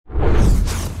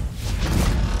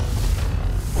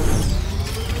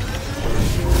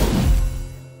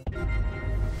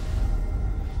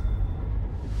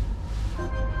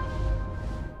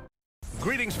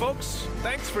folks.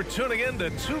 Thanks for tuning in to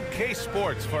 2K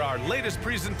Sports for our latest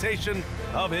presentation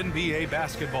of NBA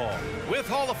basketball. With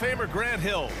Hall of Famer Grant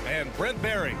Hill and Brent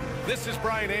Barry, this is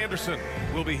Brian Anderson.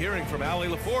 We'll be hearing from Allie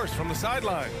LaForce from the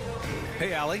sideline.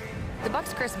 Hey, Allie. The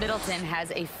Bucks' Chris Middleton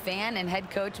has a fan and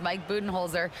head coach Mike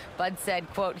Budenholzer. Bud said,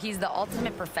 quote, he's the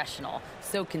ultimate professional,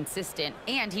 so consistent,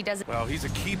 and he doesn't... Well, he's a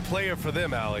key player for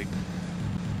them, Allie.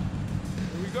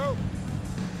 Here we go.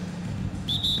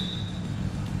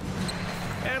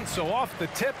 And so off the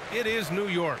tip, it is New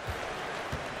York.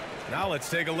 Now let's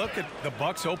take a look at the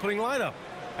Bucks' opening lineup.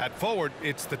 At forward,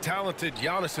 it's the talented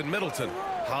Giannis and Middleton.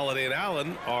 Holiday and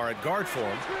Allen are at guard for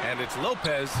him, and it's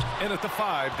Lopez in at the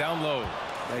 5 down low.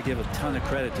 I give a ton of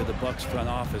credit to the Bucks front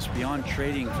office. Beyond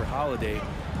trading for Holiday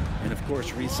and, of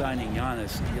course, re-signing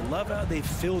Giannis, you love how they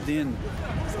filled in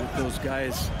with those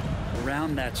guys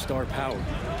around that star power.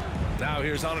 Now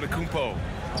here's Antetokounmpo.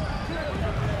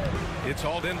 It's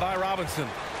hauled in by Robinson.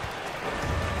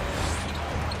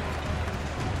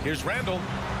 Here's Randall.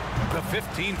 The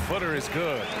 15-footer is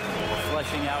good.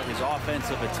 Fleshing out his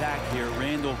offensive attack here.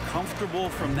 Randall comfortable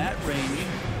from that range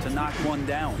to knock one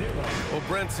down. Well,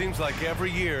 Brent, seems like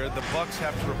every year the Bucks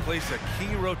have to replace a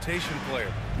key rotation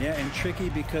player. Yeah, and tricky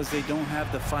because they don't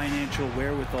have the financial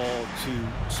wherewithal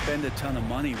to spend a ton of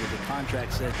money with the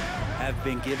contracts that have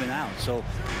been given out. So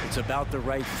it's about the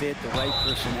right fit, the right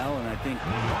personnel, and I think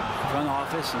front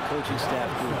office and coaching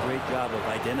staff do a great job of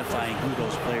identifying who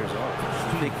those players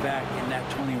are. Think back in that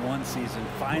 21 season,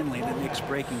 finally the Knicks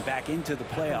breaking back into the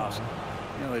playoffs.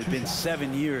 You know, it had been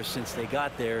 7 years since they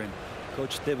got there, and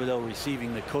Coach Thibodeau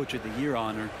receiving the Coach of the Year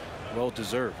honor, well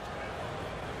deserved.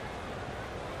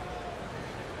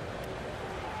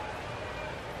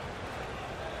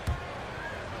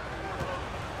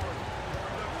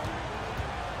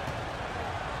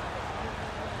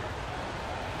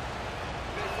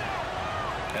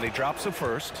 And he drops a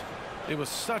first. It was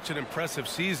such an impressive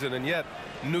season, and yet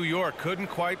New York couldn't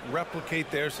quite replicate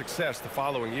their success the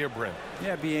following year, Brent.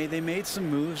 Yeah, BA, they made some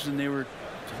moves, and they were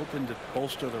hoping to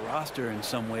bolster the roster in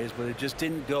some ways, but it just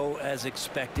didn't go as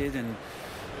expected, and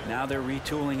now they're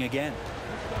retooling again.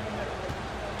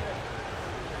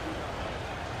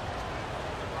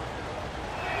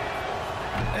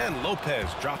 And Lopez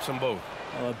drops them both.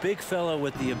 Well, a big fella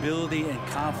with the ability and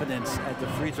confidence at the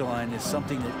free throw line is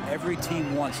something that every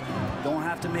team wants. Don't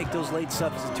have to make those late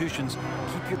substitutions.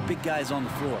 Keep your big guys on the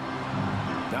floor.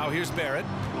 Now here's Barrett.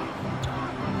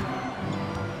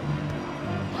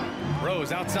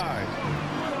 Rose outside.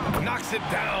 Knocks it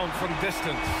down from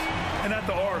distance. And at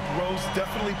the arc, Rose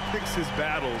definitely picks his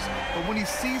battles, but when he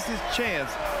sees his chance,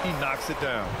 he knocks it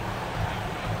down.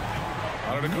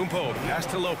 Antetokounmpo, pass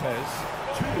to Lopez.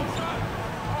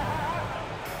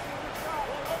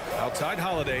 Outside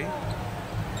Holiday.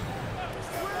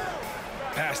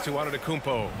 Pass to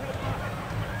Antetokounmpo.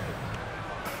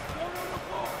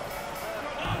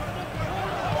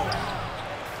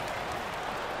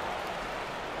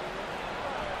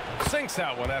 Sinks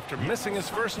that one after missing his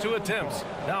first 2 attempts.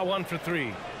 Now 1 for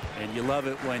 3. And you love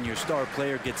it when your star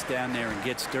player gets down there and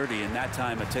gets dirty, and that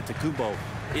time Antetokounmpo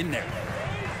in there.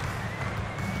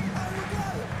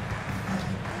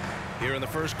 Here in the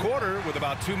first quarter with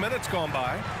about 2 minutes gone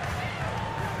by.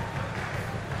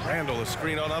 Randall, a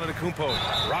screen on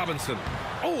Antetokounmpo. Robinson.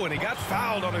 Oh, and he got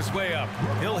fouled on his way up.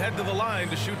 He'll head to the line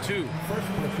to shoot 2.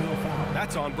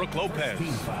 That's on Brook Lopez.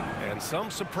 And some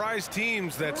surprise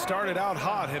teams that started out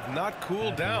hot have not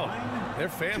cooled down. Their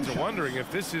fans are wondering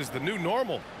if this is the new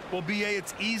normal. Well, BA,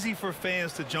 it's easy for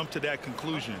fans to jump to that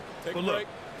conclusion. But look,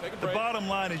 the bottom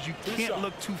line is you can't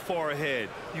look too far ahead.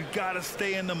 You got to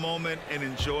stay in the moment and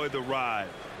enjoy the ride.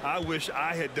 I wish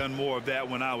I had done more of that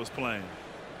when I was playing.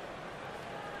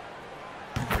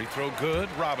 Free throw good,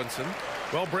 Robinson.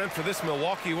 Well, Brent, for this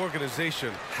Milwaukee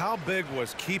organization, how big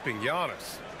was keeping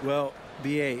Giannis? Well,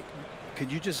 BA,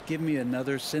 could you just give me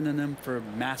another synonym for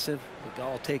massive?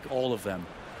 I'll take all of them,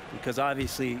 because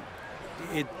obviously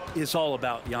it's all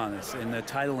about Giannis, and the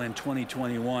title in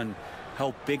 2021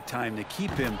 helped big time to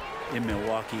keep him in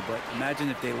Milwaukee. But imagine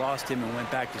if they lost him and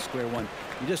went back to square one.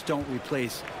 You just don't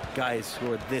replace guys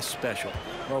who are this special.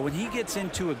 Well, when he gets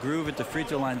into a groove at the free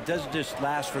throw line, it doesn't just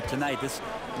last for tonight. This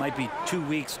might be 2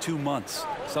 weeks, 2 months,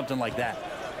 something like that.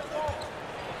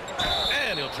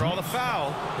 And he'll draw the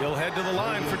foul. He'll head to the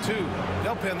line for 2.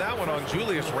 They'll pin that one on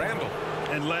Julius Randle.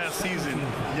 And last season,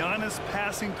 Giannis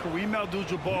passing Kareem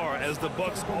Abdul-Jabbar as the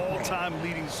Bucks' all-time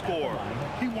leading scorer.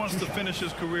 He wants to finish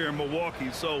his career in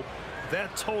Milwaukee, so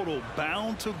that total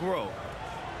bound to grow.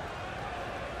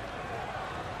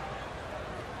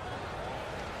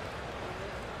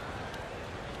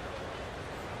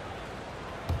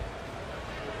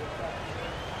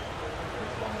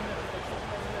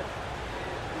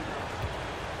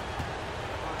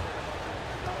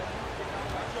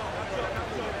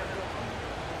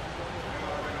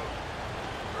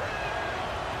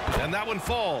 And that one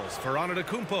falls for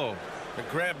Antetokounmpo. And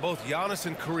Grant, both Giannis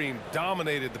and Kareem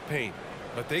dominated the paint,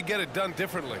 but they get it done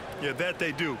differently. Yeah, that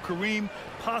they do. Kareem,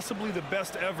 possibly the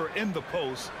best ever in the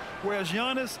post, whereas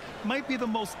Giannis might be the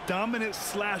most dominant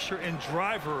slasher and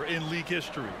driver in league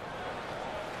history.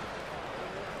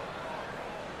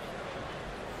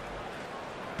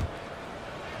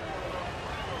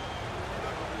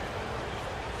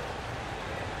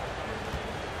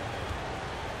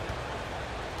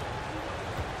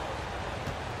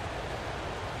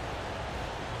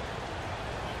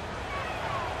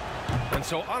 And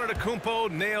so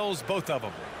Antetokounmpo nails both of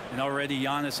them. And already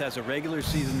Giannis has a regular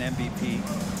season MVP,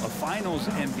 a finals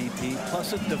MVP,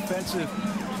 plus a defensive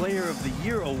player of the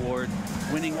year award,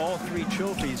 winning all 3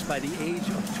 trophies by the age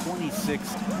of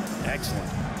 26.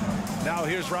 Excellent. Now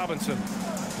here's Robinson.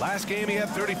 Last game he had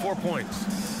 34 points.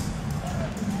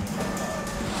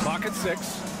 Clock at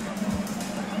 6.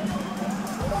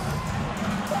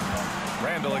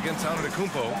 Randall against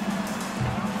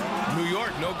Antetokounmpo. New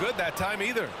York no good that time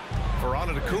either. For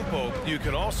Antetokounmpo, you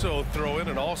can also throw in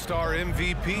an all-star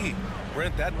MVP.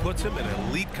 Brent, that puts him in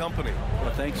elite company.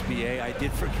 Well, thanks, BA. I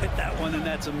did forget that one, and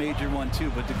that's a major one, too.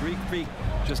 But the Greek Freak,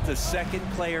 just the second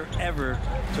player ever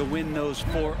to win those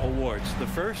 4 awards. The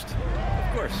first,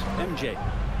 of course, MJ.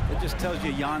 It just tells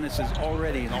you Giannis is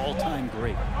already an all-time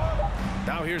great.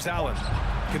 Now here's Allen,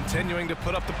 continuing to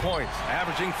put up the points,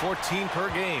 averaging 14 per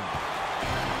game.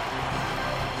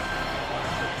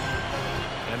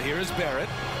 And here's Barrett.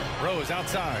 Rose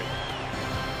outside.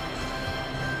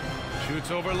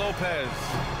 Shoots over Lopez.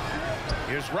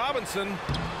 Here's Robinson.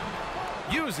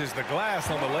 Uses the glass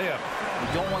on the layup.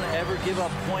 You don't want to ever give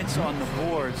up points on the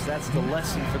boards. That's the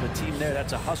lesson for the team there.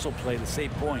 That's a hustle play to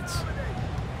save points.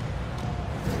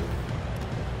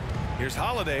 Here's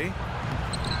Holiday.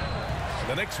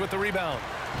 The Knicks with the rebound.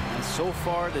 And so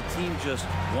far, the team just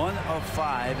 1 of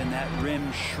 5, and that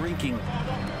rim shrinking.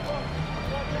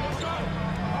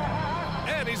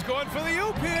 And he's going for the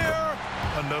oop here.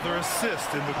 Another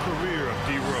assist in the career of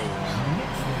D.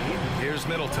 Rose. Here's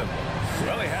Middleton.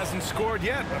 Well, he hasn't scored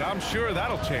yet, but I'm sure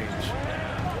that'll change.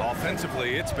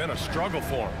 Offensively, it's been a struggle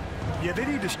for him. Yeah, they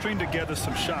need to string together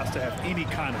some shots to have any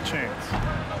kind of chance.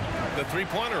 The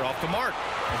three-pointer off the mark.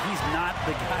 He's not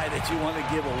the guy that you want to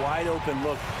give a wide-open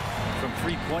look from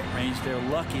three-point range. They're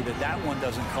lucky that that one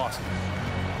doesn't cost them.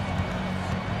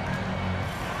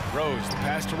 Rose, the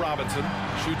pass to Robinson.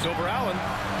 Shoots over Allen.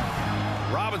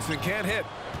 Robinson can't hit.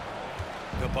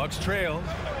 The Bucks trail.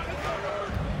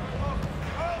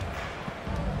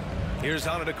 Here's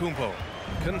Antetokounmpo.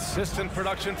 Consistent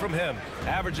production from him,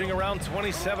 averaging around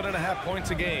 27.5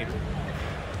 points a game.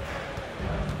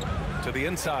 To the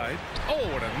inside. Oh,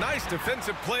 what a nice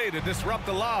defensive play to disrupt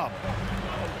the lob.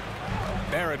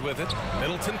 Barrett with it.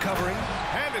 Middleton covering.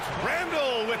 And it's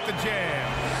Randall with the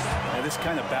jam. Now, this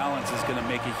kind of balance is going to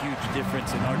make a huge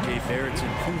difference in R.J. Barrett's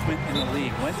improvement in the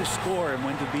league. When to score and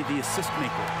when to be the assist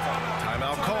maker.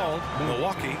 Timeout called.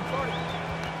 Milwaukee.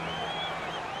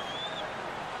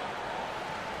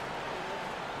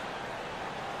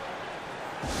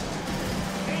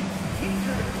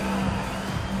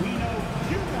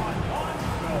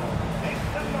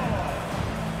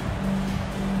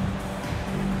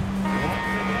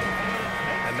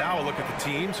 Look at the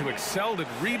teams who excelled at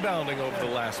rebounding over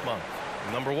the last month.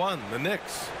 Number 1, the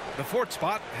Knicks. The 4th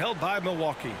spot held by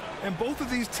Milwaukee. And both of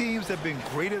these teams have been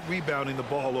great at rebounding the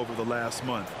ball over the last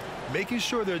month, making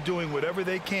sure they're doing whatever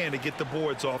they can to get the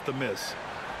boards off the miss.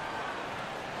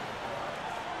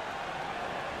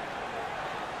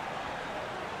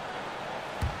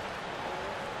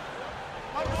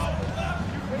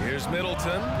 Here's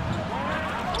Middleton.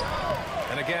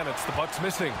 And again, it's the Bucks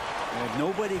missing. Well,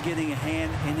 nobody getting a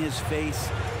hand in his face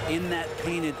in that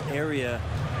painted area.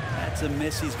 That's a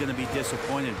miss he's going to be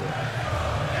disappointed with.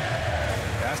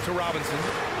 Pass to Robinson.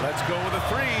 Let's go with a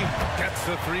 3. Gets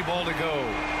the 3-ball to go.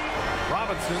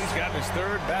 Robinson's got his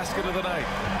 3rd basket of the night.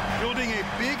 Building a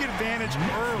big advantage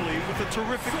early with a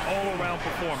terrific all-around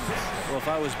performance. Well, if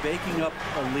I was baking up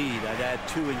a lead, I'd add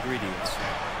 2 ingredients.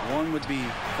 One would be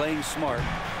playing smart.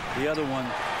 The other one,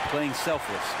 playing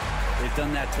selfless. They've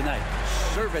done that tonight.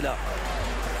 Serve it up.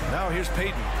 Now here's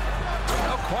Payton.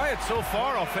 How quiet so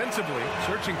far offensively,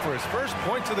 searching for his first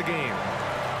points of the game.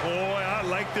 Boy, I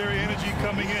like their energy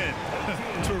coming in.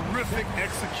 Terrific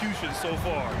execution so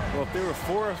far. Well, if there were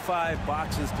 4 or 5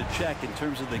 boxes to check in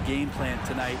terms of the game plan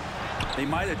tonight, they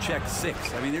might have checked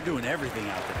 6. I mean, they're doing everything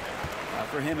out there.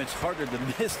 For him, it's harder to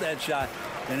miss that shot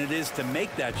than it is to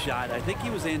make that shot. I think he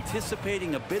was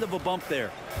anticipating a bit of a bump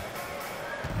there.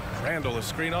 Randall, a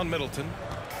screen on Middleton.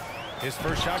 His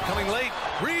first shot coming late.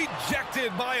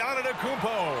 Rejected by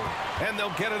Antetokounmpo. And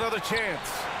they'll get another chance.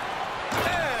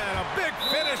 And a big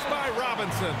finish by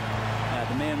Robinson.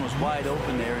 The man was wide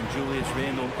open there, and Julius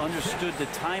Randle understood the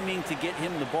timing to get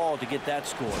him the ball to get that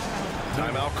score.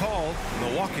 Timeout called.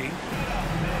 Milwaukee.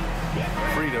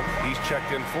 Freedom. He's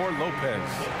checked in for Lopez.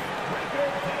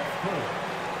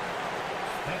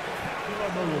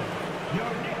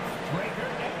 Your next breaker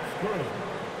next group.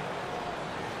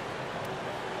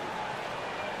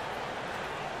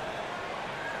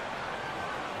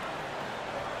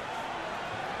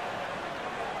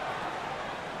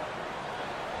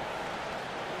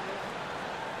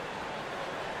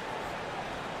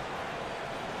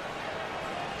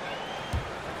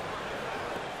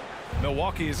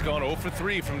 Milwaukee has gone 0 for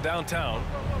 3 from downtown.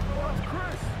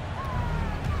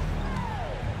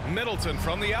 Middleton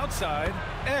from the outside,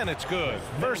 and it's good.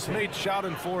 First made shot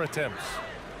in 4 attempts.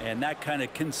 And that kind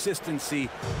of consistency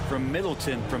from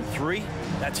Middleton from 3,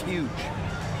 that's huge.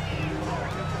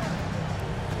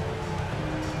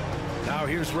 Now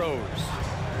here's Rose.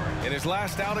 In his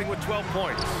last outing with 12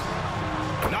 points.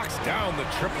 Knocks down the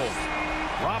triple.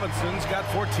 Robinson's got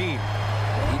 14.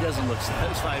 He doesn't look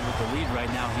satisfied with the lead right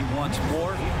now. He wants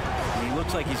more, and he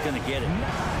looks like he's going to get it.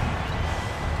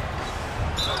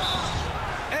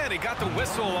 And he got the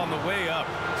whistle on the way up,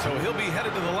 so he'll be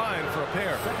headed to the line for a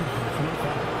pair.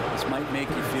 This might make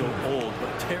you feel old,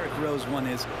 but Derrick Rose won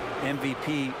his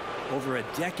MVP over a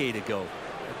decade ago.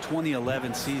 The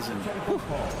 2011 season. Whew,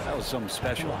 that was something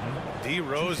special. D.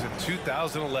 Rose in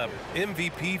 2011,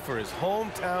 MVP for his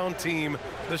hometown team,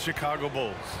 the Chicago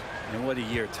Bulls. And what a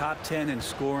year. Top 10 in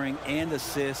scoring and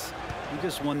assists. He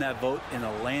just won that vote in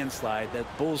a landslide. That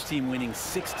Bulls team winning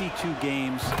 62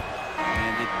 games,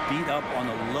 and it beat up on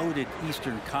a loaded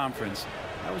Eastern Conference.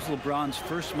 That was LeBron's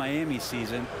first Miami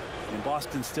season, and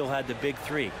Boston still had the big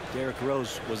 3. Derrick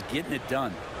Rose was getting it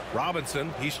done.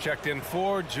 Robinson, he's checked in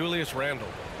for Julius Randle.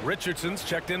 Richardson's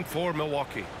checked in for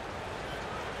Milwaukee.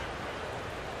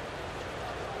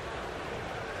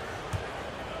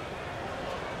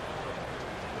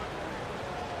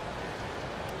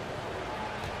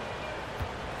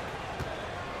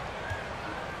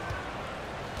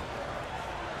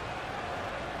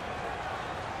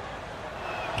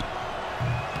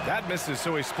 That misses,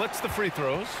 so he splits the free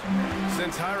throws.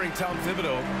 Since hiring Tom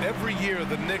Thibodeau, every year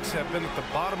the Knicks have been at the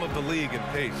bottom of the league in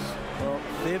pace. Well,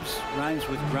 Thibs rhymes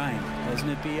with grind, doesn't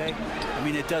it, B.A.? I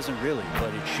mean, it doesn't really,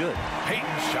 but it should.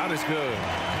 Payton's shot is good.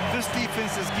 This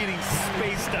defense is getting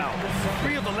spaced out.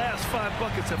 3 of the last 5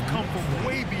 buckets have come from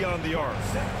way beyond the arc.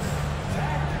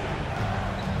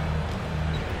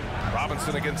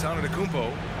 Robinson against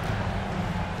Antetokounmpo.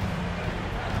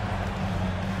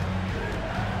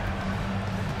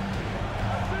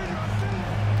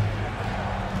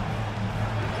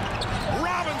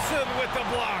 With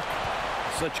the block.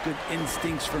 Such good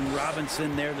instincts from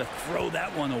Robinson there to throw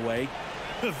that one away.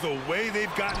 The way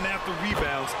they've gotten after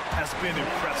rebounds has been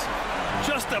impressive.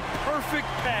 Just a perfect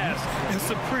pass and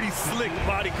some pretty slick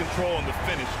body control on the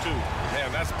finish, too.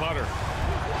 Man, that's butter.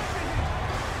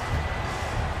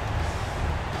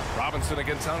 Robinson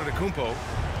against Antetokounmpo.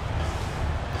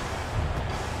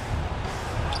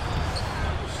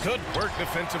 Good work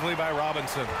defensively by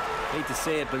Robinson. Hate to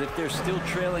say it, but if they're still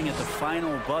trailing at the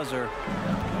final buzzer,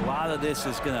 a lot of this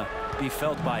is going to be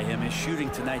felt by him. His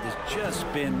shooting tonight has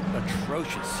just been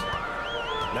atrocious.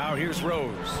 Now here's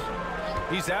Rose.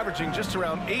 He's averaging just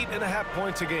around 8.5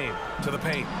 points a game to the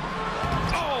paint.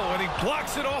 Oh, and he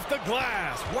blocks it off the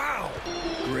glass. Wow.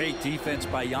 Great defense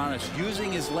by Giannis,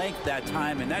 using his length that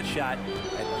time, and that shot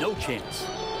had no chance.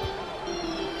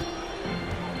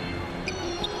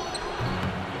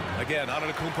 Again,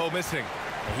 Antetokounmpo missing.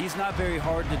 He's not very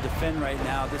hard to defend right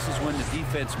now. This is when the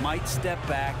defense might step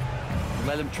back and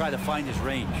let him try to find his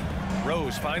range.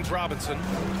 Rose finds Robinson.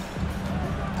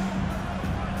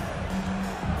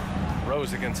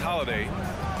 Rose against Holiday.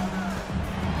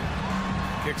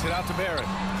 Kicks it out to Barrett.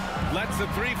 Lets the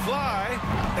 3 fly.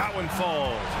 That one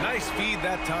falls. Nice feed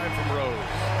that time from Rose.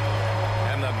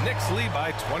 And the Knicks lead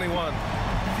by 21.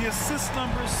 The assist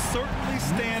numbers certainly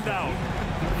stand out.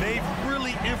 They've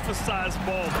really emphasized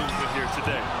ball movement here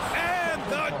today. And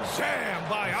the jam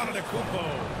by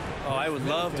Antetokounmpo. Oh, I would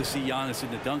love to see Giannis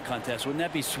in the dunk contest. Wouldn't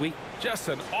that be sweet? Just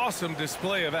an awesome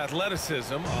display of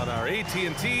athleticism on our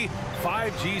AT&T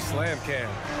 5G Slam Cam.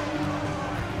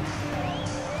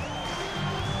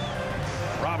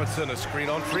 Robinson, a screen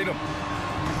on Freedom.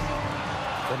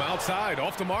 From outside,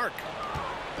 off the mark.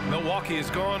 Milwaukee has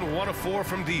gone 1 of 4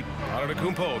 from deep.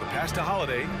 Antetokounmpo, the pass to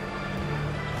Holiday.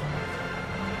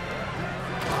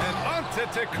 And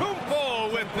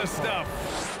Antetokounmpo with the stuff.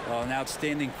 Well, an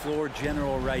outstanding floor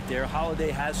general right there.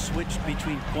 Holiday has switched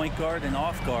between point guard and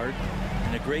off guard,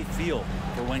 and a great feel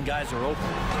for when guys are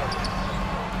open.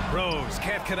 Rose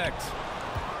can't connect.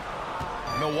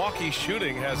 Milwaukee's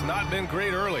shooting has not been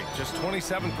great early, just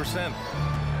 27%.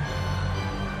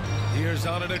 Here's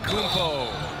Antetokounmpo,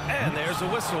 and there's a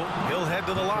whistle. He'll head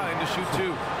to the line to shoot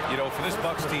two. You know, for this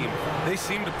Bucks team, they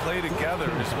seem to play together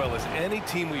as well as any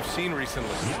team we've seen recently.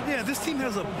 Yeah, this team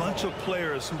has a bunch of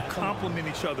players who complement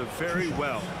each other very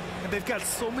well. And they've got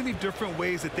so many different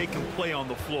ways that they can play on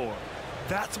the floor.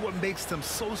 That's what makes them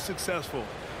so successful.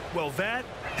 Well, that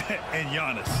and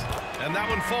Giannis. And that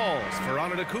one falls for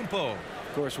Antetokounmpo.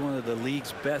 Of course, one of the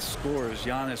league's best scorers.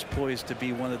 Giannis poised to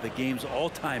be one of the game's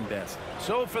all-time best.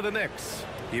 So for the Knicks,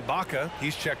 Ibaka,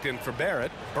 he's checked in for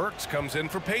Barrett. Burks comes in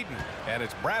for Payton. And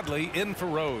it's Bradley in for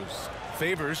Rose.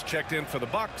 Favors checked in for the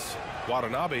Bucks.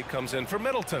 Watanabe comes in for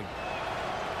Middleton.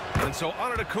 And so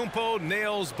Antetokounmpo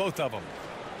nails both of them.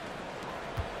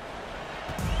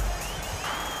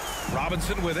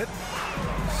 Robinson with it.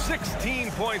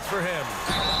 16 points for him.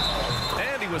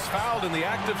 And he was fouled in the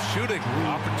act of shooting.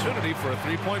 Opportunity for a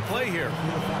three-point play here.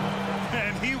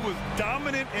 And he was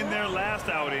dominant in their last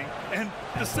outing. And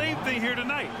the same thing here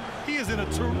tonight. He is in a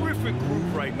terrific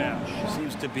groove right now.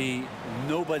 Seems to be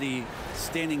nobody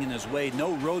standing in his way.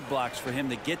 No roadblocks for him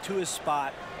to get to his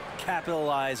spot,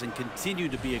 capitalize, and continue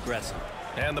to be aggressive.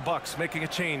 And the Bucks making a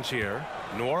change here.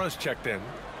 Nora's checked in.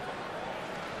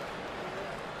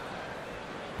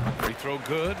 Free throw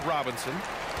good. Robinson.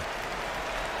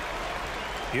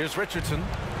 Here's Richardson.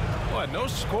 Well, no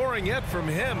scoring yet from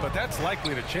him, but that's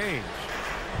likely to change.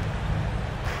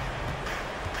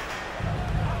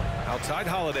 Outside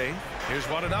Holiday. Here's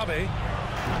Watanabe.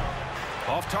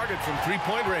 Off target from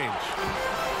three-point range.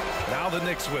 Now the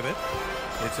Knicks with it.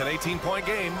 It's an 18-point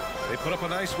game. They put up a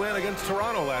nice win against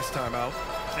Toronto last time out.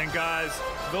 And guys,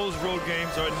 those road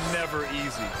games are never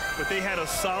easy. But they had a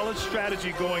solid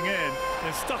strategy going in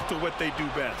and stuck to what they do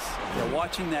best. Yeah,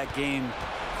 watching that game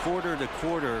quarter to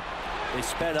quarter, they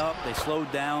sped up, they slowed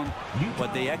down,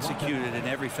 but they executed in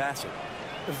every facet.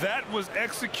 That was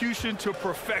execution to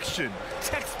perfection.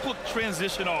 Textbook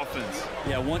transition offense.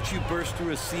 Yeah, once you burst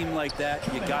through a seam like that,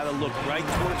 you got to look right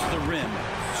towards the rim.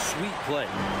 Sweet play.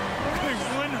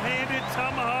 One-handed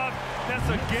tomahawk. That's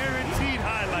a guaranteed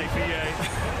highlight,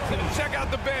 BA. Check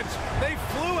out the bench. They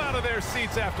flew out of their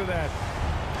seats after that.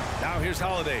 Now here's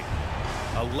Holiday.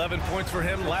 11 points for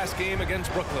him last game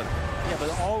against Brooklyn. Yeah, but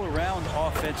all around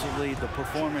offensively, the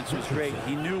performance was great.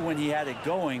 He knew when he had it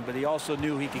going, but he also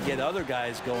knew he could get other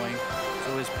guys going.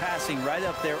 So his passing right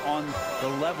up there on the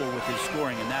level with his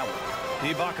scoring in that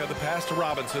one. Ibaka, the pass to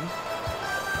Robinson.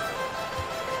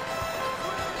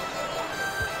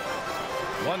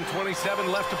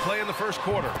 1:27 left to play in the first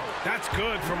quarter. That's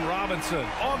good from Robinson.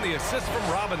 On the assist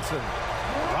from Robinson.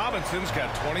 Robinson's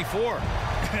got 24.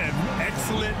 An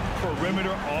excellent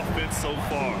perimeter offense so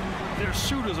far. Their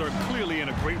shooters are clearly in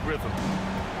a great rhythm.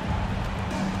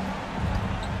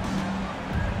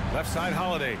 Left side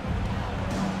Holiday.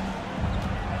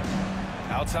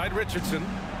 Outside Richardson.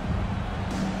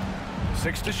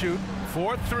 6 to shoot.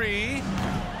 4-3.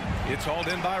 It's hauled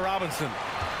in by Robinson.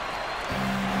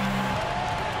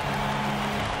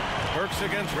 Burks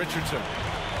against Richardson.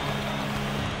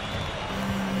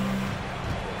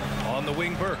 On the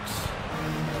wing, Burks.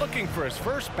 Looking for his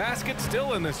first basket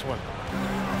still in this one.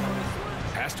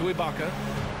 Pass to Ibaka.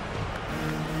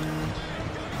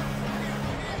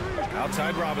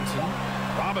 Outside Robinson.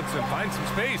 Robinson finds some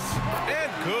space.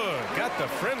 And good. Got the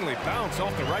friendly bounce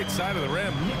off the right side of the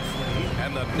rim.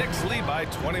 And the Knicks lead by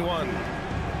 21.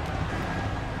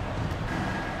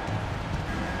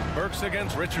 Burks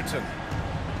against Richardson.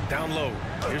 Down low.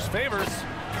 Here's Favors.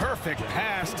 Perfect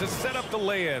pass to set up the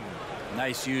lay-in.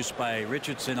 Nice use by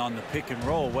Richardson on the pick and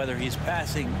roll. Whether he's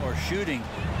passing or shooting,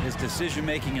 his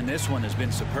decision-making in this one has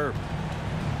been superb.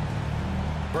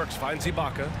 Burks finds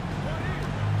Ibaka.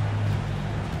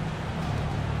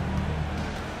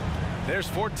 There's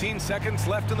 14 seconds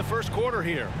left in the first quarter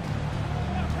here.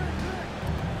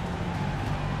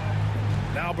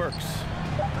 Now Burks.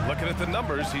 Looking at the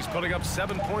numbers, he's putting up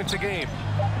 7 points a game.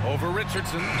 Over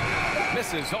Richardson.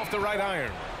 Misses off the right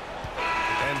iron.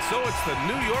 And so it's the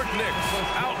New York Knicks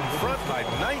out in front by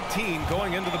 19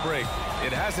 going into the break.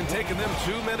 It hasn't taken them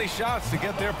too many shots to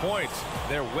get their points.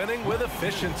 They're winning with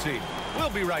efficiency.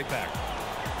 We'll be right back.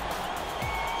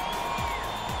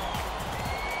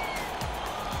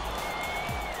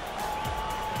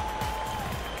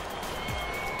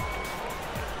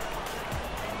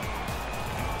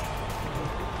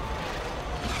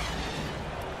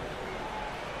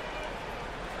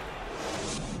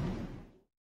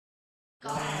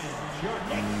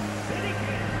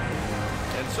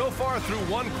 So far through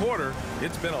one quarter,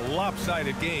 it's been a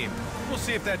lopsided game. We'll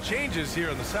see if that changes here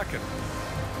in the second.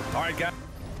 All right, guys.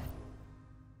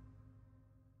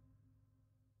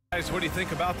 Guys, what do you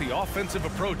think about the offensive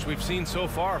approach we've seen so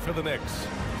far for the Knicks?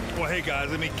 Well, hey,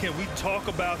 guys, I mean, can we talk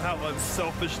about how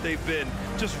unselfish they've been,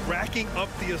 just racking up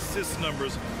the assist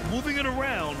numbers, moving it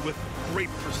around with great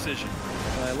precision.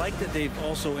 I like that they've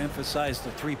also emphasized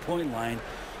the three-point line.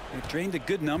 They've drained a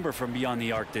good number from beyond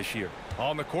the arc this year.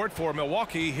 On the court for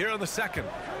Milwaukee here in the second.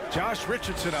 Josh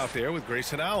Richardson out there with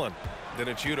Grayson Allen. Then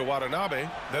it's Yuta Watanabe.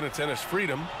 Then it's Ennis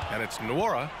Freedom. And it's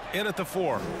Nwora in at the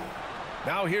 4.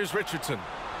 Now here's Richardson.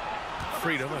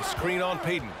 Freedom, a screen on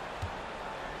Payton.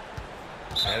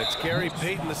 And it's Gary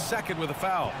Payton the second with a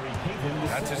foul.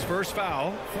 That's his first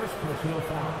foul. First personal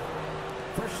foul.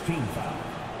 First team foul.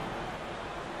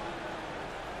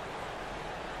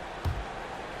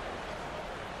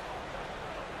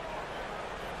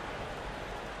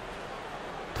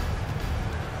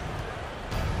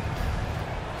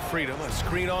 Freedom, a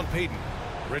screen on Payton.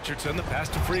 Richardson, the pass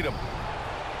to Freedom.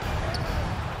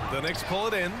 The Knicks pull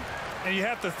it in. And you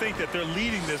have to think that they're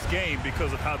leading this game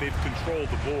because of how they've controlled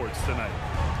the boards tonight.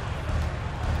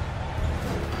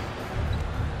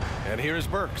 And here's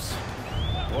Burks.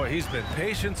 Boy, he's been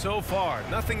patient so far.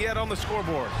 Nothing yet on the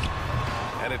scoreboard.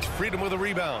 And it's Freedom with a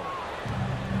rebound.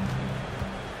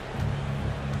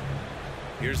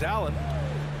 Here's Allen.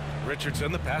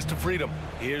 Richardson, the pass to Freedom.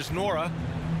 Here's Nwora.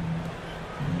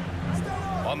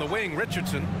 On the wing,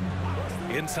 Richardson.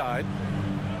 Inside.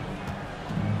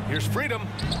 Here's Freedom.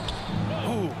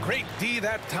 Ooh, great D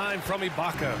that time from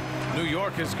Ibaka. New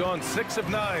York has gone 6 of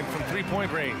 9 from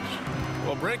three-point range.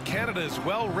 Well, Brent, Canada is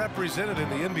well represented in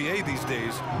the NBA these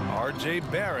days. R.J.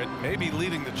 Barrett may be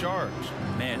leading the charge.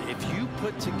 Man, if you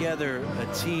put together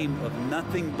a team of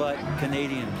nothing but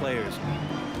Canadian players,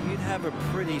 you'd have a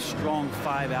pretty strong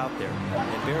 5 out there.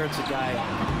 And Barrett's a guy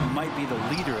who might be the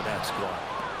leader of that squad.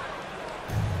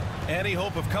 Any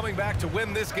hope of coming back to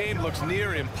win this game looks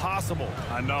near impossible.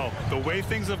 I know. The way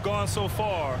things have gone so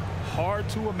far, hard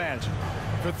to imagine.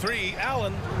 For 3,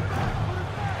 Allen.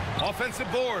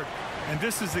 Offensive board. And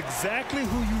this is exactly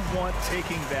who you want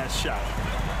taking that shot.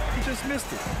 He just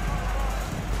missed it.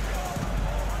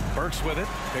 Burks with it.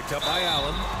 Picked up by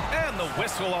Allen. And the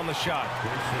whistle on the shot.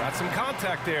 Got some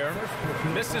contact there.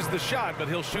 Misses the shot, but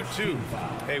he'll shoot 2.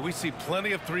 Hey, we see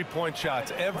plenty of three-point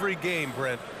shots every game,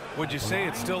 Brent. Would you say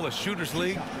it's still a shooter's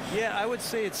league? Yeah, I would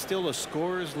say it's still a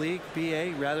scorer's league,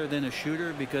 BA, rather than a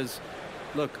shooter because,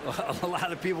 look, a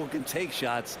lot of people can take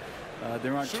shots.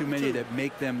 There aren't too many that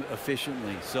make them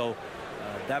efficiently. So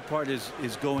that part is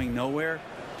going nowhere.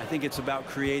 I think it's about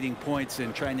creating points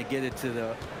and trying to get it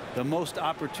to the most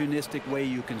opportunistic way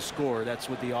you can score. That's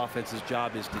what the offense's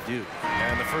job is to do.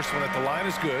 And the first one at the line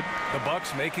is good. The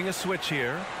Bucks making a switch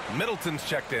here. Middleton's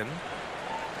checked in.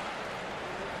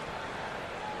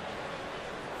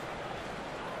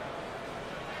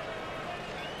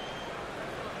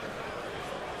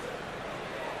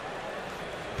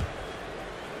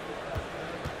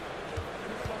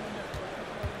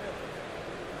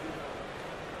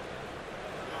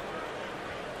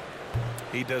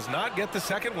 He does not get the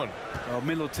second one.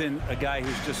 Middleton, a guy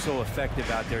who's just so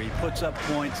effective out there. He puts up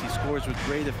points. He scores with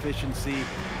great efficiency.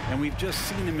 And we've just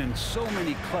seen him in so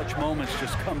many clutch moments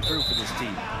just come through for this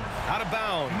team. Out of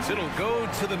bounds. It'll go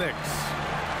to the Knicks.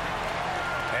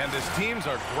 And as teams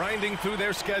are grinding through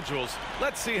their schedules,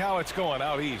 let's see how it's going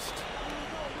out east.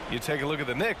 You take a look at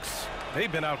the Knicks.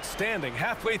 They've been outstanding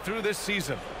halfway through this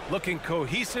season, looking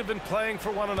cohesive and playing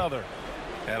for one another.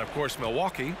 And, of course,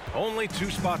 Milwaukee, only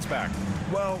 2 spots back.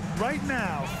 Well, right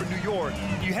now for New York,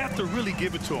 you have to really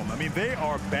give it to them. I mean, they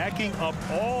are backing up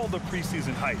all the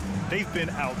preseason hype. They've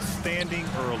been outstanding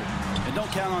early. And don't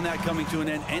count on that coming to an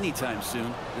end anytime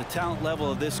soon. The talent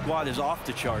level of this squad is off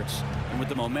the charts. And with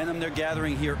the momentum they're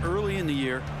gathering here early in the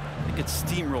year, they could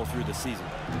steamroll through the season.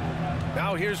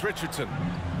 Now here's Richardson.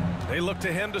 They look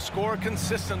to him to score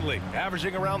consistently,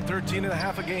 averaging around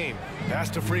 13.5 a game.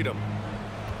 Pass to Freedom.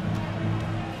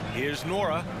 Here's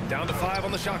Nwora, down to 5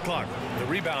 on the shot clock. The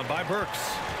rebound by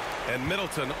Burks. And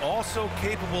Middleton also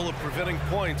capable of preventing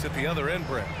points at the other end,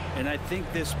 Brent. And I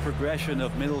think this progression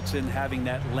of Middleton having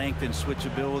that length and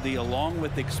switchability along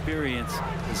with experience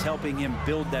is helping him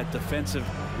build that defensive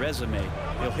resume.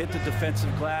 He'll hit the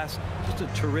defensive glass. Just a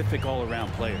terrific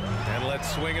all-around player. And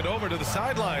let's swing it over to the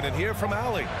sideline and hear from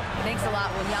Allie. Thanks a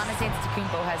lot. Well, Giannis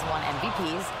Antetokounmpo has won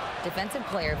MVPs, Defensive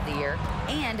Player of the Year,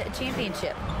 and a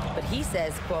championship. But he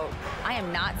says, quote, "I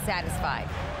am not satisfied.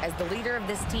 As the leader of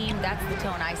this team, that's the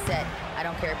tone I set. I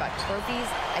don't care about trophies.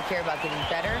 I care about getting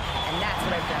better, and that's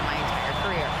what I've done my entire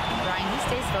career." Brian, he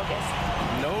stays focused.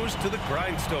 Nose to the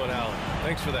grindstone, Allen.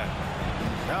 Thanks for that.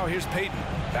 Now here's Payton.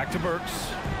 Back to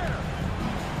Burks.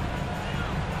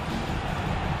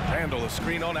 Randall, a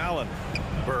screen on Allen.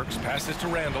 Burks passes to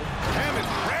Randall. And it's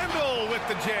Randall with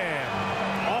the jam.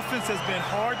 Offense has been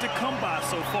hard to come by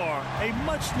so far. A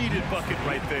much-needed bucket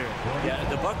right there. Yeah,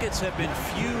 the buckets have been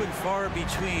few and far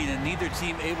between, and neither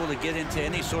team able to get into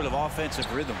any sort of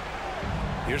offensive rhythm.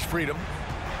 Here's Freedom.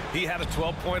 He had a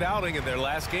 12-point outing in their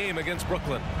last game against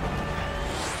Brooklyn.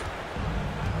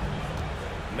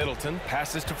 Middleton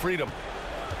passes to Freedom.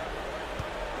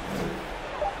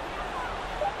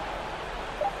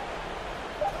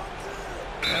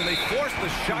 And they forced the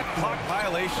shot clock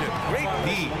violation. Great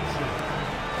D.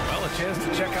 Well, a chance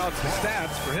to check out some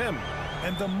stats for him.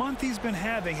 And the month he's been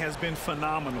having has been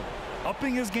phenomenal.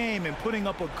 Upping his game and putting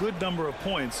up a good number of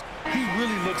points, he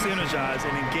really looks energized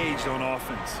and engaged on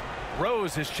offense.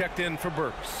 Rose has checked in for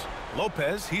Burks.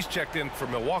 Lopez, he's checked in for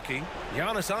Milwaukee.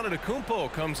 Giannis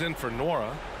Antetokounmpo comes in for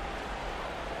Nora.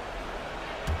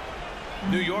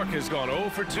 New York has gone 0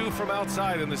 for 2 from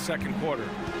outside in the second quarter.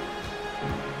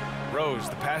 Rose,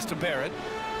 the pass to Barrett.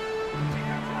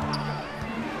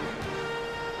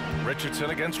 Richardson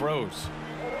against Rose.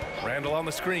 Randall on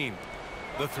the screen.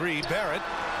 The three, Barrett.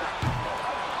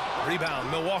 Rebound,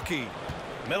 Milwaukee.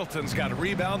 Middleton's got a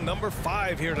rebound number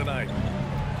 5 here tonight.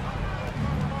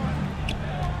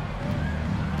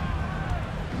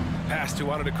 Pass to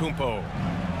Antetokounmpo.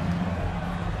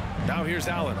 Now here's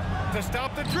Allen to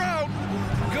stop the drought.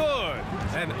 Good.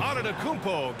 And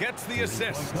Antetokounmpo gets the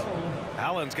assist.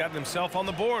 Allen's gotten himself on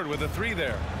the board with a 3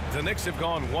 there. The Knicks have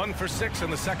gone 1 for 6 in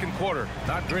the second quarter.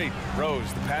 Not great.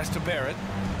 Rose, the pass to Barrett.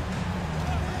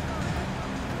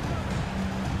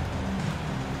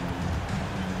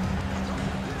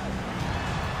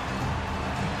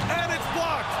 And it's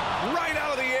blocked right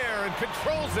out of the air and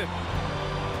controls it.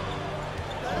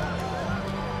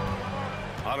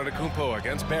 Antetokounmpo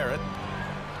against Barrett.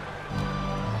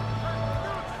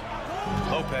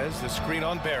 Lopez, the screen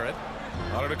on Barrett.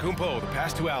 Antetokounmpo, the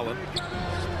pass to Allen.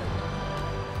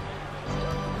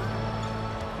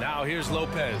 Now here's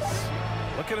Lopez.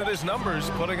 Looking at his numbers,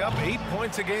 putting up 8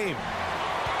 points a game.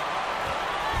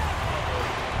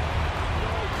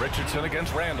 Richardson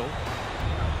against Randall.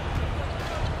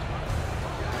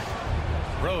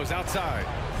 Rose outside.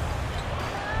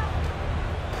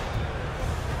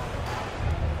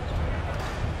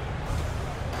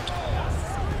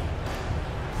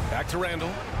 Back to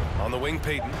Randall. On the wing,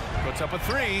 Payton puts up a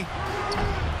 3.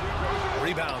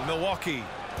 Rebound, Milwaukee.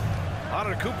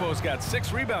 Antetokounmpo's got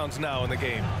 6 rebounds now in the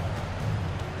game.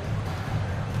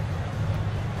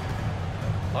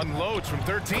 Unloads from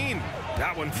 13.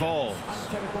 That one falls.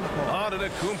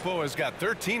 Antetokounmpo has got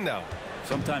 13 now.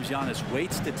 Sometimes Giannis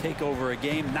waits to take over a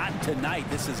game. Not tonight.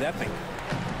 This is epic.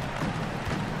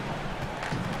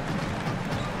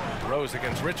 Rose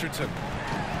against Richardson.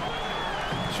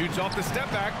 Shoots off the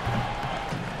step back.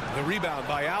 The rebound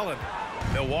by Allen.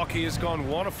 Milwaukee has gone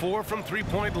 1 of 4 from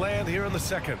 3-point land here in the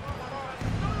second.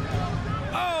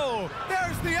 Oh,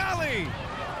 there's the alley.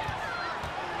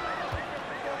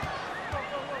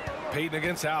 Payton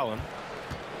against Allen.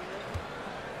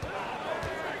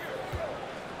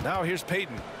 Now here's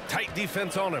Payton. Tight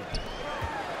defense on him.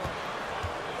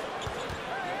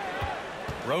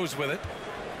 Rose with it.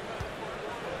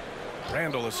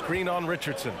 Randall, a screen on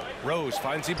Richardson. Rose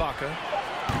finds Ibaka.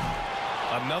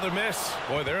 Another miss.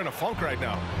 Boy, they're in a funk right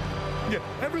now. Yeah,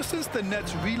 ever since the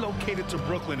Nets relocated to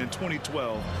Brooklyn in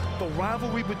 2012, the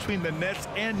rivalry between the Nets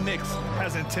and Knicks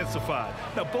has intensified.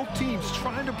 Now, both teams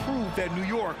trying to prove that New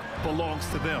York belongs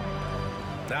to them.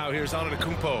 Now here's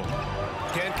Antetokounmpo.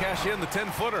 Can't cash in the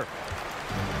 10-footer.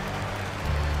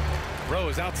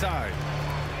 Rose outside.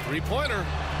 3-pointer.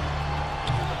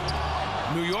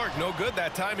 New York no good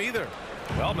that time either.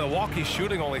 Well, Milwaukee's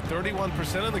shooting only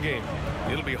 31% in the game.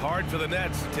 It'll be hard for the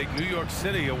Nets to take New York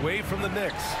City away from the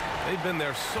Knicks. They've been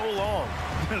there so long.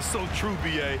 That's so true,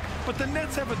 B.A. But the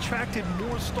Nets have attracted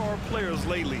more star players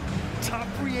lately. Top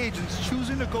free agents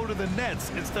choosing to go to the Nets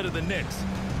instead of the Knicks.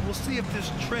 We'll see if this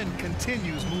trend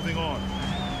continues moving on.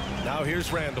 Now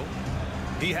here's Randall.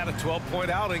 He had a 12-point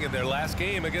outing in their last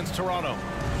game against Toronto.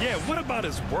 Yeah, what about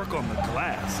his work on the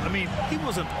glass? I mean, he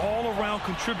was an all-around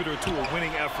contributor to a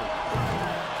winning effort.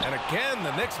 And again,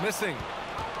 the Knicks missing.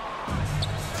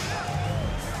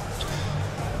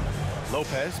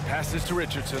 Lopez passes to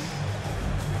Richardson.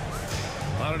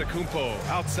 Antetokounmpo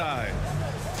outside.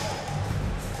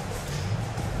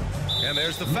 And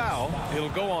there's the foul. It'll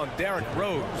go on Derrick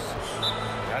Rose.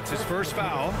 That's his first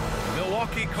foul.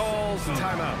 Milwaukee calls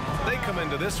timeout. They come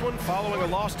into this one following a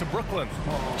loss to Brooklyn.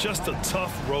 Just a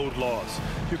tough road loss.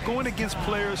 You're going against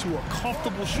players who are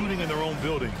comfortable shooting in their own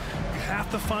building. You have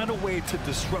to find a way to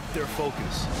disrupt their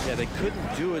focus. Yeah, they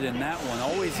couldn't do it in that one.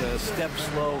 Always a step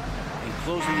slow. and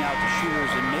closing out the shooters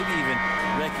and maybe even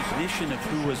recognition of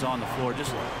who was on the floor.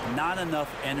 Just not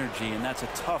enough energy, and that's a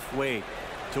tough way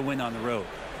to win on the road.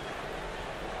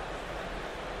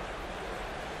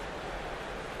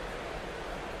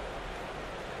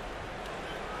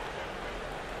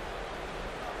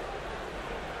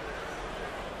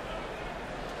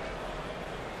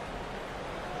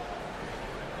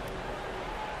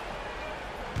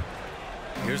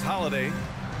 Here's Holiday.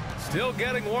 Still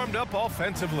getting warmed up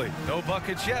offensively. No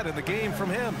buckets yet in the game from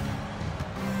him.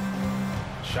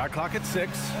 Shot clock at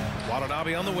 6.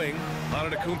 Watanabe on the wing.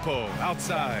 Antetokounmpo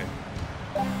outside.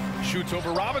 Shoots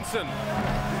over Robinson.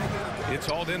 It's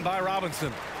hauled in by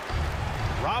Robinson.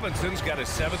 Robinson's got his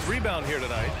 7th rebound here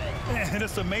tonight. And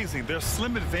it's amazing. Their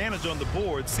slim advantage on the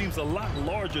board seems a lot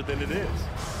larger than it is.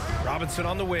 Robinson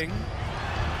on the wing.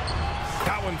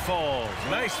 That one falls.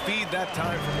 Nice feed that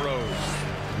time from Rose.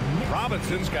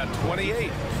 Robinson's got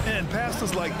 28. And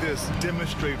passes like this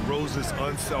demonstrate Rose's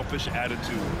unselfish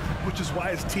attitude, which is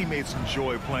why his teammates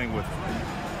enjoy playing with him.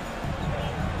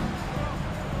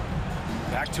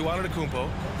 Back to Antetokounmpo.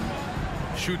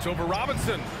 Shoots over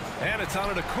Robinson. And it's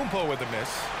Antetokounmpo with a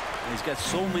miss. He's got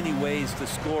so many ways to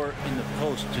score in the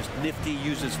post. Just nifty,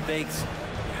 uses fakes.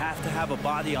 You have to have a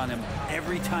body on him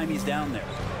every time he's down there.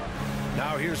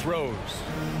 Now here's Rose.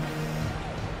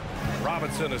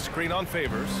 Robinson, a screen on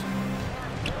Favors.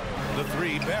 The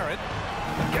 3, Barrett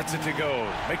gets it to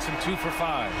go. Makes him 2 for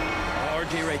 5.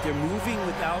 RJ right there moving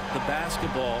without the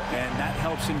basketball, and that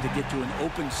helps him to get to an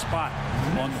open spot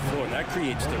on the floor. That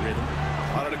creates the rhythm.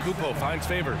 Antetokounmpo finds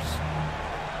Favors.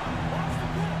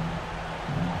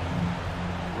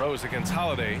 Rose against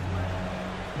Holiday.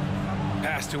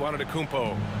 Pass to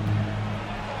Antetokounmpo.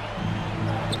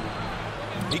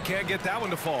 He can't get that one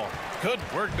to fall. Good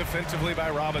work defensively by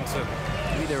Robinson.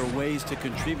 Maybe there are ways to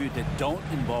contribute that don't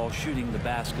involve shooting the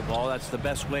basketball. That's the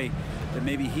best way that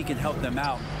maybe he can help them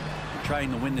out in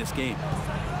trying to win this game.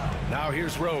 Now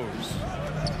here's Rose.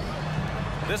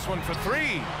 This one for 3.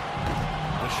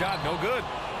 The shot no good.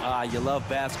 You love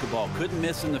basketball. Couldn't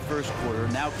miss in the first quarter.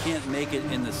 Now can't make it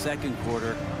in the second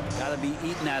quarter. Got to be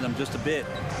eating at him just a bit.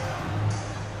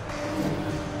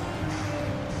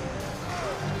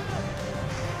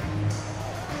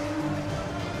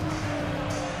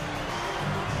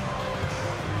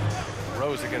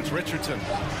 Rose against Richardson.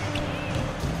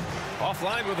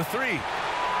 Offline with a 3.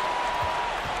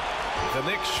 The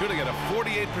Knicks shooting at a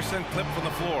 48% clip from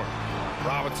the floor.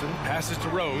 Robinson passes to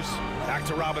Rose. Back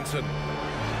to Robinson.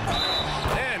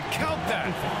 And count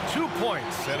that. 2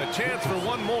 points and a chance for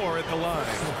one more at the line.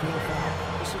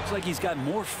 This looks like he's got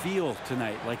more feel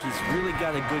tonight. Like he's really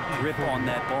got a good grip on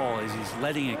that ball as he's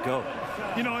letting it go.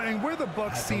 You know, and where the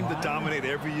Bucks seem to dominate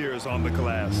every year is on the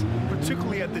glass,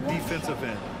 particularly at the defensive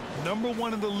end.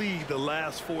 #1 in the league the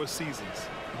last 4 seasons.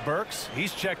 Burks,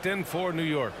 he's checked in for New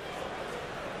York.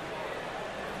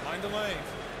 Mind the lanes.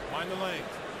 Mind the lanes.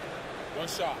 One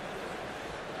shot.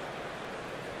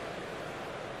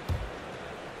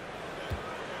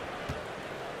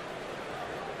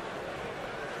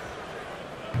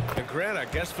 And Grant, I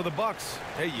guess for the Bucks,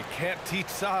 hey, you can't teach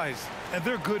size. And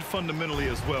they're good fundamentally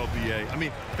as well, B.A. I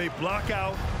mean, they block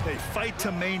out, they fight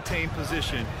to maintain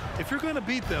position. If you're going to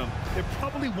beat them, it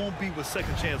probably won't be with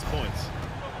second chance points.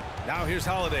 Now here's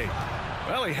Holiday.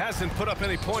 Well, he hasn't put up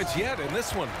any points yet in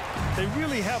this one. They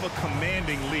really have a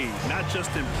commanding lead, not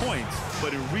just in points,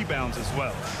 but in rebounds as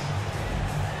well.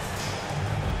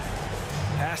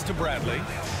 Pass to Bradley.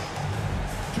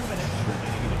 2 minutes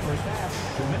remaining in the first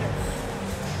half. 2 minutes.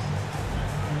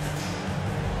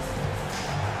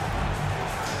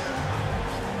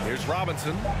 Here's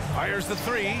Robinson. Fires the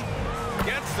 3.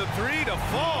 Gets the 3 to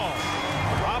fall.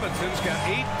 Robinson's got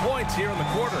 8 points here in the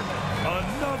quarter.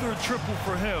 Another triple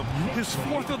for him. His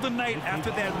 4th of the night after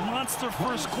that monster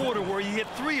first quarter where he hit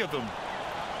 3 of them.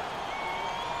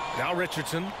 Now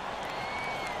Richardson.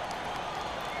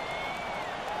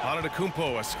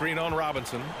 Antetokounmpo, a screen on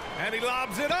Robinson. And he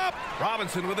lobs it up.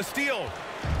 Robinson with a steal.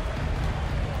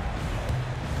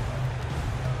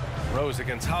 Rose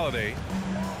against Holiday.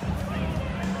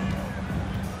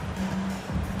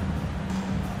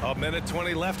 A minute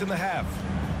 20 left in the half.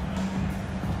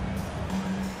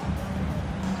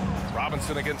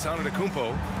 Robinson against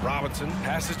Antetokounmpo. Robinson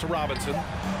passes to Robinson.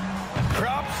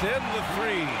 Drops in the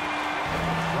 3.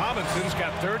 Robinson's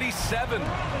got 37.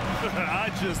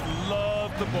 I just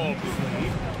love the ball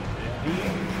movement.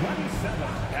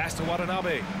 Pass to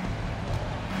Watanabe.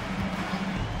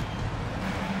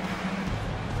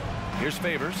 Here's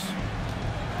Favors.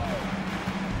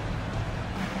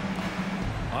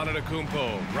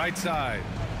 Antetokounmpo, right side.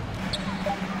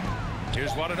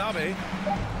 Here's Watanabe.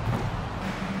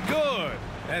 Good.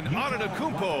 And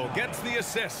Antetokounmpo gets the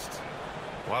assist.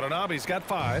 Watanabe's got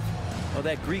 5. Well,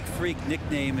 that Greek Freak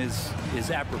nickname is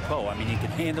apropos. I mean, he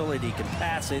can handle it, he can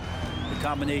pass it. The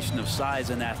combination of size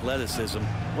and athleticism,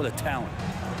 what a talent.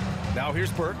 Now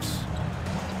here's Burks.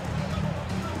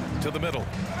 To the middle.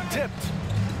 Tipped.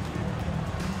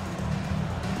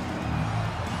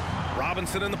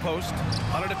 Robinson in the post.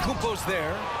 Antetokounmpo's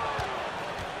there.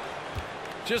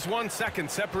 Just 1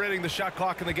 second separating the shot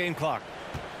clock and the game clock.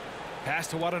 Pass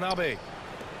to Watanabe.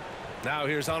 Now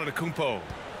here's Antetokounmpo.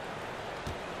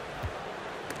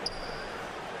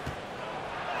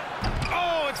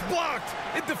 Oh, it's blocked.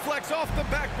 It deflects off the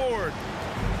backboard.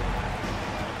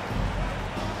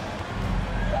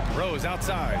 Rose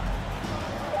outside.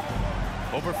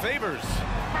 Over Favors.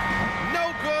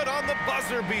 No good on the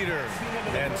buzzer beater.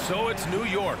 And so it's New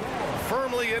York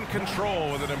firmly in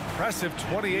control with an impressive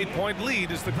 28-point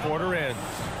lead as the quarter ends.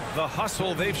 The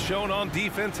hustle they've shown on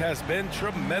defense has been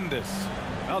tremendous.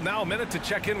 Well, now a minute to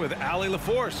check in with Allie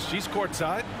LaForce. She's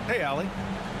courtside. Hey, Allie.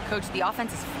 Coach, the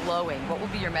offense is flowing. What will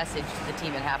be your message to the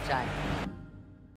team at halftime?